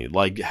sense to me.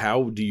 Like,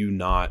 how do you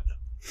not?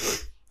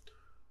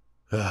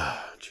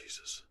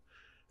 Jesus.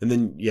 And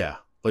then,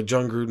 like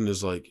John Gruden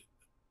is like,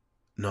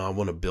 no, I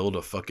want to build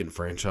a fucking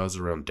franchise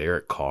around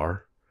Derek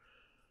Carr.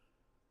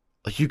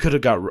 Like, you could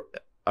have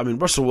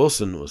Russell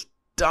Wilson was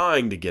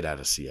dying to get out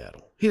of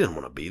Seattle. He didn't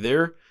want to be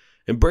there.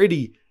 And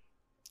Brady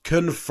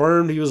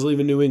confirmed he was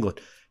leaving New England.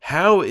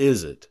 How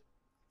is it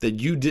that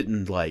you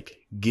didn't,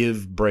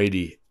 give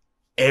Brady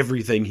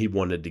everything he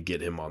wanted to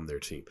get him on their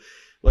team?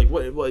 Like,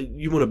 what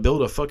you want to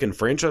build a fucking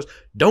franchise?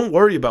 Don't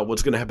worry about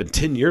what's going to happen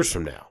 10 years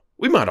from now.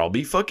 We might all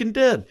be fucking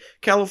dead.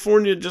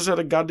 California just had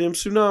a goddamn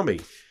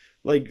tsunami.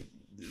 Like,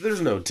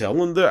 there's no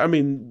telling.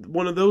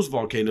 One of those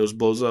volcanoes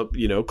blows up,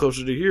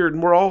 closer to here,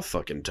 and we're all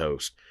fucking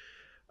toast.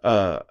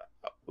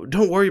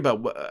 Don't worry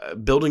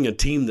about building a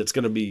team that's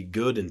going to be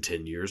good in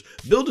 10 years.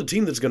 Build a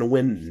team that's going to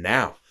win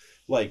now.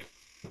 Like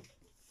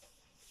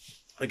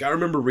I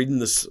remember reading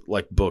this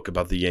book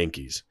about the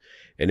Yankees,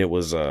 and it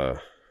was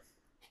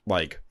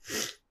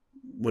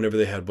whenever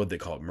they had what they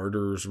call it,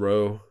 Murderers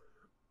Row,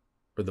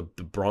 or the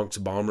Bronx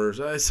Bombers,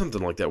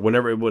 something like that. When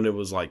it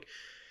was like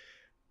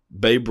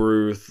Babe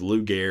Ruth,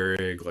 Lou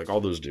Gehrig,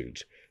 all those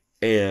dudes,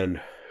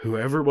 and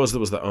whoever it was that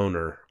was the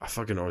owner, I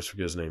fucking always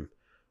forget his name.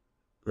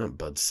 Not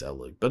Bud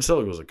Selig. Bud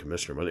Selig was a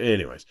commissioner, but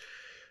anyways,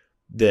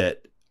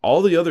 that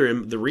all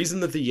the reason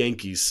that the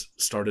Yankees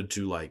started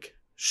to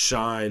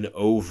shine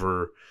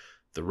over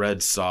the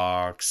Red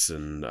Sox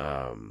and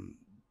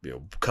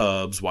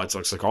Cubs, White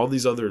Sox, like all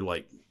these other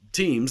like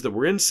teams that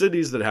were in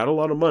cities that had a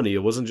lot of money.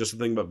 It wasn't just a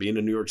thing about being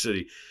in New York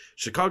City.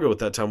 Chicago at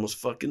that time was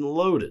fucking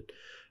loaded.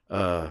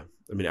 I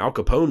mean, Al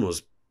Capone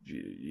was,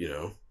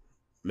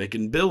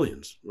 making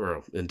billions,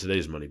 or in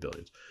today's money,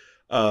 billions.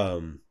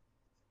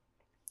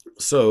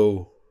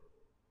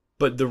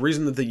 But the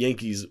reason that the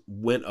Yankees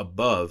went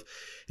above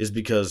is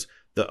because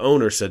the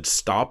owner said,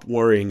 stop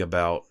worrying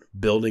about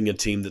building a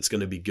team that's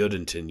going to be good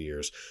in 10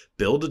 years.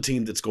 Build a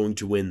team that's going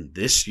to win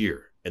this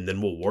year, and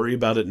then we'll worry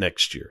about it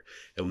next year.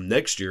 And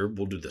next year,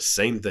 we'll do the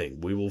same thing.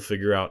 We will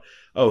figure out,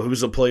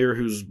 who's a player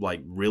who's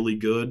like really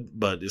good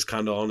but is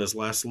kind of on his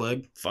last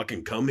leg?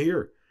 Fucking come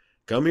here.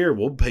 Come here.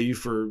 We'll pay you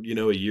for,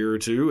 a year or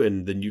two,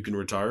 and then you can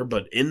retire.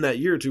 But in that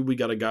year or two, we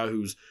got a guy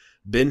who's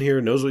been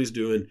here, knows what he's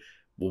doing,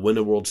 will win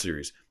a World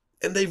Series.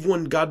 And they've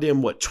won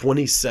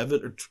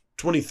 27 or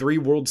 23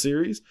 World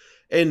Series?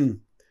 And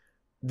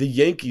the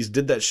Yankees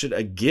did that shit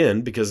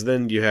again, because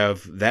then you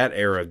have that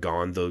era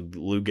gone, the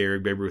Lou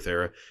Gehrig, Babe Ruth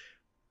era,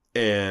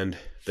 and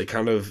they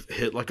kind of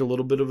hit like a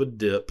little bit of a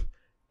dip.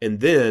 And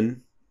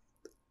then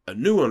a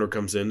new owner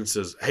comes in and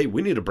says, hey,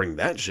 we need to bring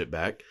that shit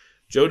back.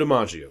 Joe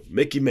DiMaggio,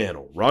 Mickey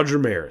Mantle, Roger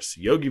Maris,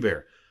 Yogi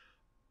Berra,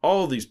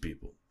 all these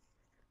people.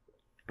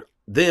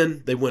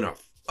 Then they win a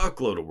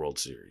fuckload of World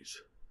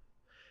Series.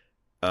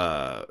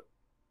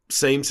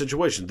 Same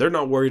situation. They're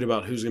not worried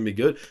about who's going to be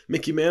good.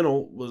 Mickey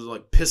Mantle was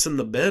like pissing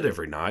the bed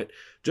every night.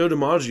 Joe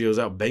DiMaggio's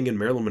out banging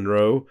Marilyn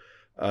Monroe,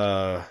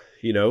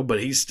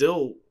 but he's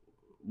still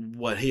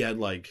he had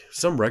like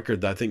some record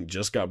that I think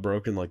just got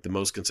broken, like the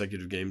most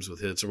consecutive games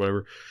with hits or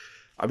whatever.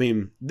 I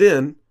mean,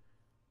 then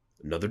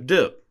another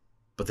dip,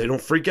 but they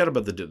don't freak out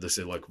about the dip. They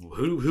say like,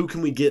 who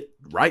can we get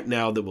right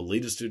now that will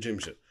lead us to a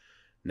championship?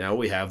 Now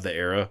we have the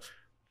era,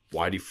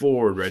 Whitey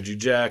Ford, Reggie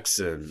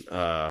Jackson,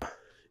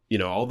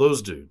 all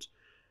those dudes.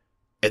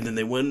 And then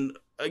they win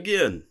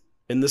again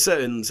in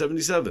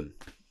 77.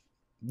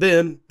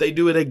 Then they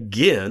do it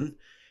again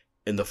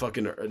in the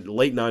fucking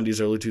late 90s,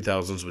 early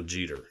 2000s with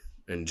Jeter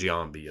and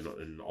Giambi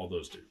and all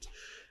those dudes.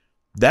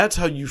 That's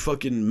how you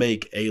fucking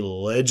make a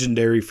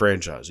legendary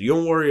franchise. You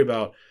don't worry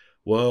about,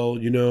 we're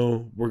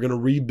going to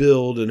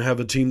rebuild and have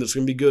a team that's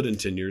going to be good in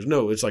 10 years.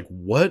 No, it's like,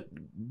 what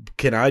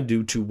can I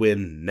do to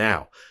win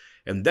now?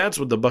 And that's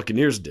what the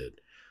Buccaneers did.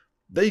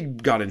 They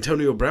got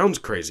Antonio Brown's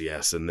crazy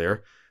ass in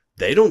there.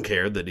 They don't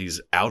care that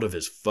he's out of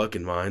his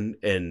fucking mind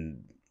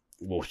and,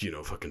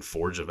 fucking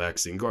forge a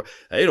vaccine card.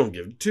 They don't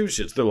give two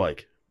shits. They're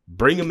like,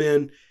 bring him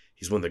in.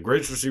 He's one of the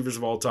greatest receivers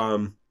of all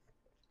time.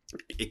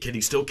 Can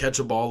he still catch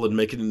a ball and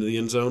make it into the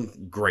end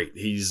zone? Great.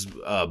 He's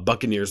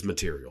Buccaneers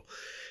material.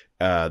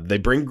 They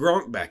bring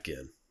Gronk back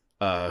in,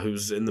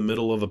 who's in the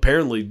middle of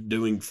apparently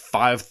doing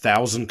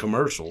 5,000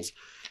 commercials,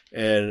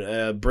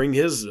 and bring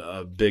his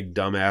big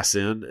dumb ass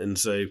in and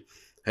say,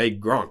 hey,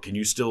 Gronk, can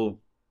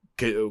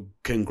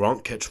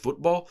Gronk catch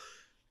football?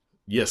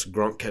 Yes,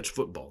 Gronk catch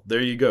football.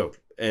 There you go.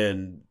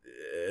 And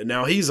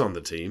now he's on the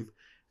team.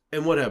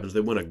 And what happens? They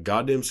win a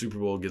goddamn Super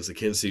Bowl against the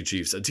Kansas City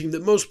Chiefs, a team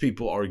that most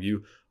people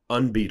argue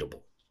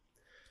unbeatable.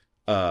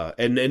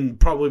 And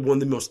probably one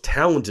of the most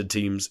talented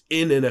teams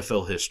in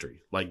NFL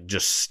history. Like,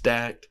 just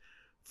stacked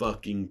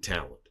fucking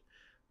talent.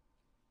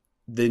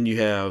 Then you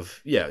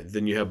have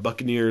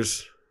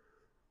Buccaneers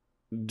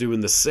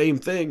doing the same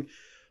thing.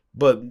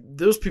 But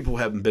those people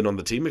haven't been on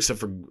the team except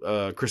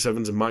for Chris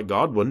Evans and Mike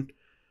Godwin.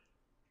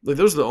 Like,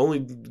 those are the only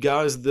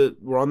guys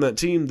that were on that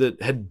team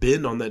that had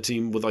been on that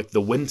team with, like,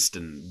 the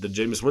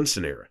Jameis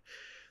Winston era.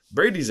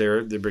 Brady's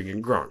era, they bring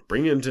in Gronk,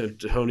 bring in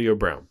Antonio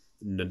Brown,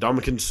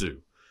 Ndamukong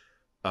Suh.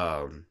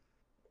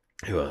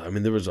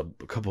 There was a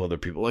couple other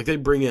people. Like, they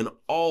bring in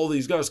all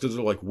these guys because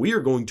they're like, we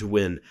are going to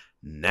win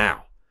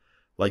now.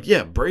 Like,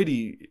 yeah,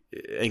 Brady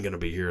ain't going to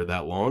be here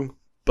that long.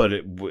 But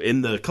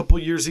in the couple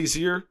years he's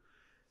here,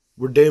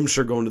 we're damn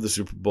sure going to the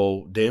Super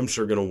Bowl, damn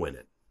sure going to win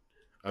it.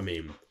 I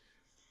mean,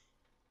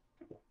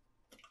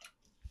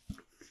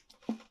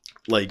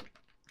 like,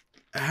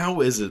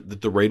 how is it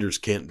that the Raiders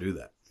can't do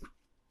that?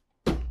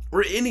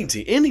 Or any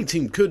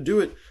team could do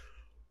it,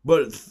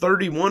 but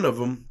 31 of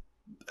them,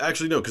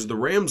 actually no, because the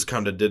Rams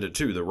kind of did it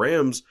too. The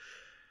Rams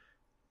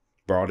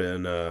brought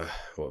in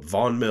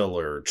Von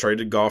Miller,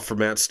 traded Goff for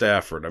Matt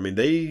Stafford. I mean,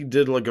 they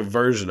did like a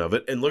version of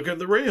it, and look at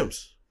the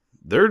Rams.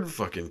 They're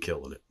fucking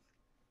killing it.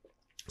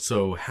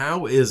 So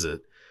how is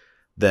it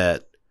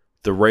that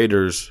the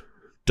Raiders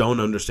don't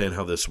understand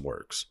how this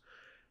works?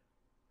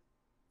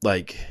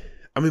 Like,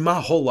 I mean, my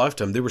whole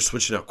lifetime, they were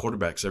switching out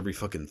quarterbacks every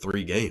fucking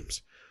 3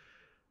 games.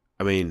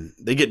 I mean,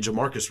 they get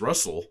Jamarcus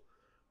Russell,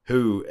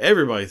 who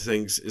everybody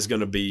thinks is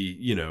going to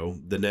be,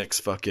 the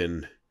next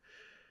fucking,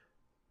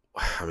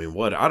 I mean,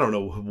 what? I don't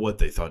know what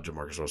they thought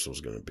Jamarcus Russell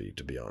was going to be,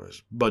 to be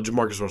honest. But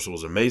Jamarcus Russell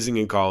was amazing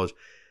in college.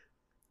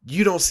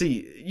 You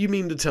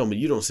mean to tell me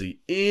you don't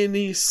see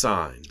any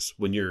signs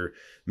when you're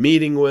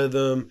meeting with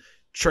him,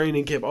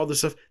 training camp, all this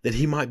stuff, that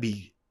he might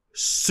be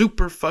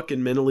super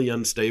fucking mentally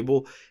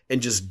unstable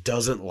and just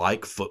doesn't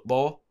like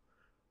football?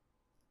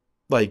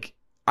 Like,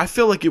 I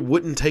feel like it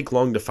wouldn't take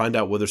long to find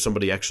out whether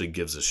somebody actually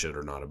gives a shit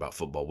or not about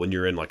football when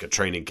you're in like a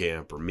training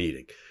camp or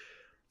meeting.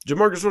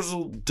 Jamarcus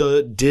Russell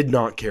did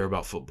not care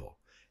about football.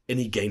 And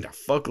he gained a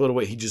fuckload of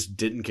weight. He just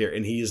didn't care.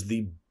 And he is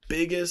the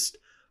biggest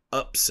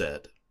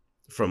upset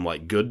from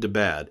like good to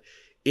bad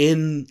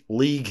in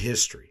league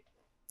history.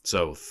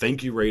 So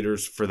thank you,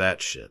 Raiders, for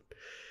that shit.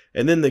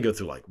 And then they go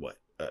through like what?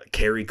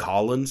 Kerry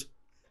Collins?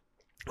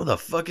 What the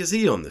fuck is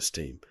he on this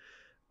team?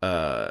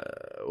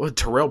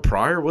 Terrell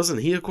Pryor?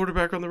 Wasn't he a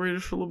quarterback on the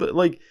Raiders for a little bit?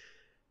 Like,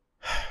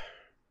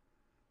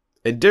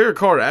 and Derek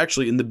Carr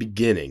actually in the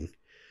beginning,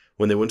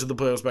 when they went to the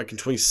playoffs back in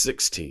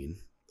 2016,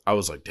 I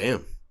was like,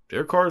 damn,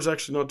 Derek Carr is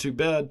actually not too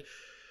bad.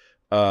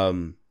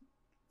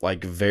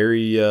 Like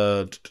very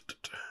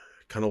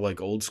kind of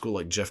like old school,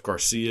 like Jeff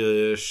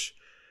Garcia-ish.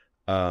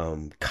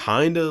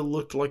 Kind of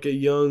looked like a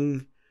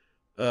young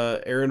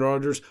Aaron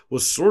Rodgers.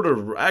 Was sort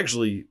of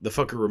actually the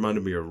fucker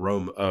reminded me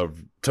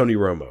of Tony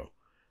Romo.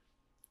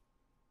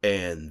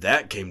 And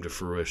that came to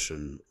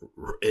fruition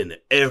in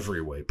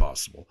every way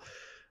possible.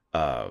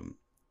 God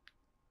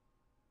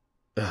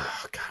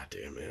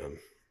damn, man.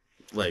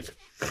 Like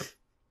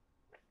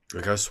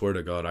I swear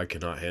to God, I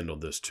cannot handle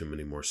this too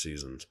many more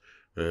seasons.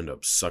 I end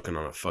up sucking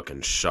on a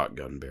fucking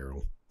shotgun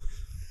barrel.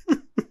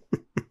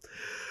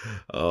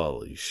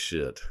 Holy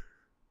shit.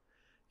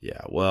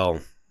 Yeah, well,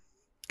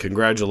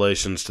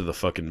 congratulations to the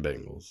fucking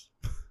Bengals.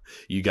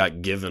 You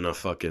got given a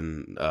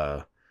fucking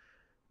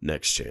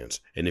next chance.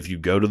 And if you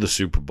go to the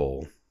Super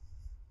Bowl,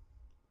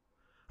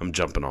 I'm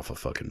jumping off a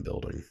fucking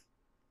building.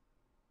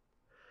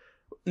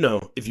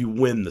 No, if you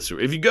win the Super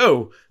Bowl. If you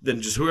go,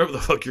 then just whoever the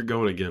fuck you're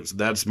going against,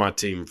 that's my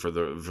team for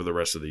the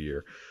rest of the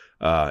year.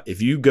 If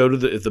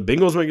the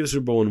Bengals make the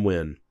Super Bowl and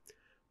win,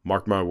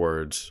 mark my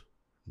words,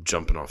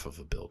 jumping off of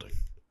a building.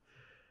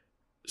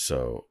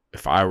 So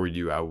if I were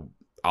you,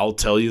 I'll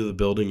tell you the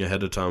building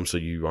ahead of time so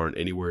you aren't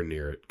anywhere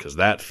near it, because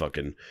that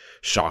fucking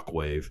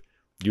shockwave,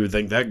 you would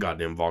think that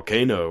goddamn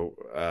volcano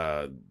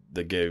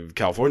that gave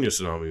California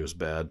tsunami was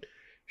bad.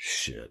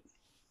 Shit.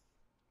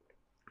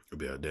 It'd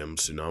be a damn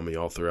tsunami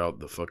all throughout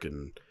the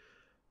fucking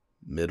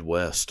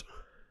Midwest.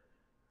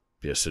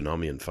 Be a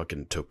tsunami in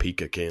fucking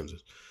Topeka,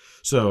 Kansas.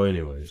 So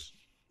anyways,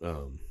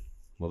 well,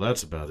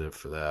 that's about it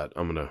for that.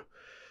 I'm going to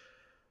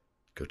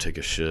go take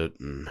a shit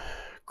and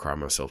cry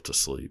myself to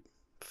sleep.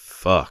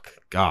 Fuck.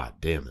 God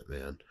damn it,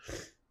 man.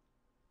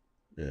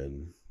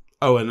 And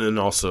then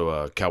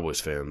also,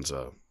 Cowboys fans,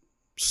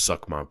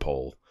 suck my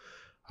pole.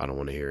 I don't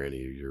want to hear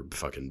any of your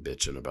fucking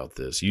bitching about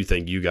this. You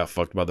think you got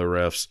fucked by the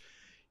refs?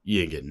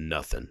 You ain't getting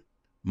nothing.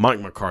 Mike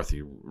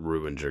McCarthy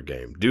ruined your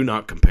game. Do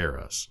not compare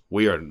us.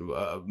 We are,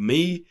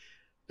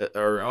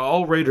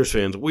 all Raiders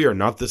fans, we are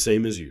not the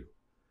same as you.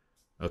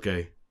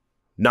 Okay?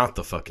 Not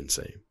the fucking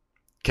same.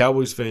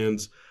 Cowboys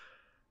fans,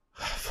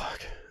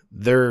 fuck.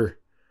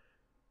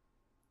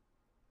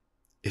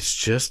 It's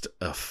just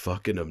a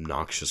fucking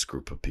obnoxious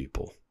group of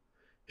people.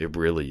 It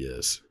really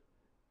is.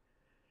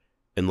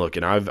 And look,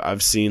 and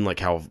I've seen like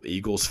how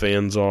Eagles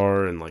fans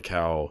are, and like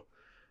how,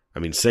 I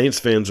mean, Saints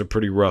fans are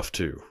pretty rough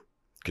too,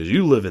 because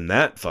you live in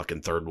that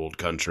fucking third world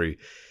country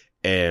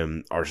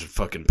and are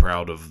fucking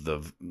proud of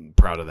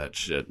that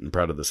shit and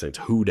proud of the Saints.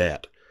 Who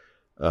dat?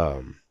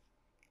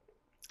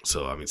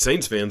 So I mean,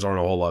 Saints fans aren't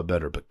a whole lot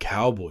better, but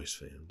Cowboys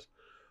fans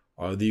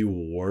are the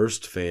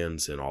worst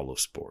fans in all of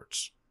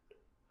sports.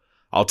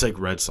 I'll take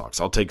Red Sox.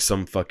 I'll take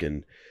some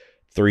fucking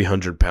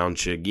 300-pound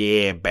chick.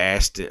 Yeah,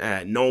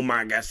 bastard. No,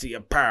 my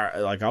Garcia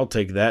power. Like, I'll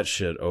take that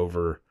shit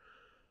over.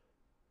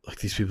 Like,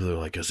 these people are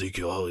like,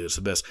 Ezekiel Elliott's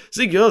the best.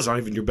 Ezekiel Elliott's not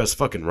even your best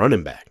fucking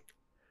running back.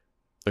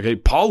 Okay,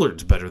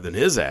 Pollard's better than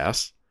his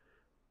ass.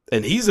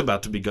 And he's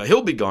about to be gone.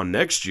 He'll be gone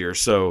next year.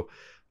 So,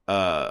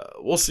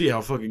 we'll see how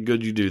fucking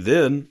good you do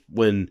then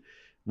when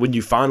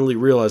you finally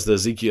realize that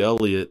Ezekiel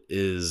Elliott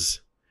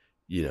is,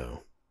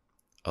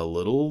 a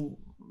little...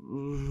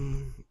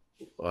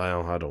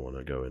 Well, I don't want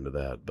to go into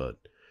that, but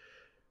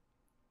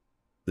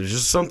there's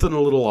just something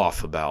a little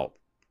off about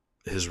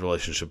his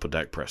relationship with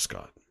Dak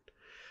Prescott.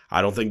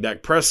 I don't think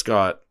Dak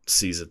Prescott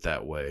sees it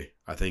that way.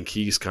 I think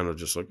he's kind of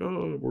just like,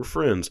 oh, we're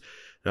friends.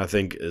 And I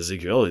think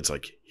Ezekiel Elliott's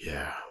like,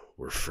 yeah,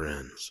 we're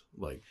friends.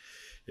 Like,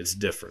 it's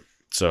different.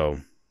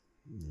 So,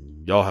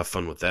 y'all have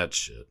fun with that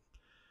shit.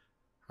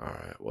 All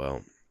right,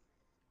 well,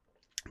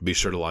 be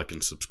sure to like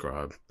and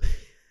subscribe.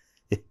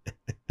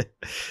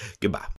 Goodbye.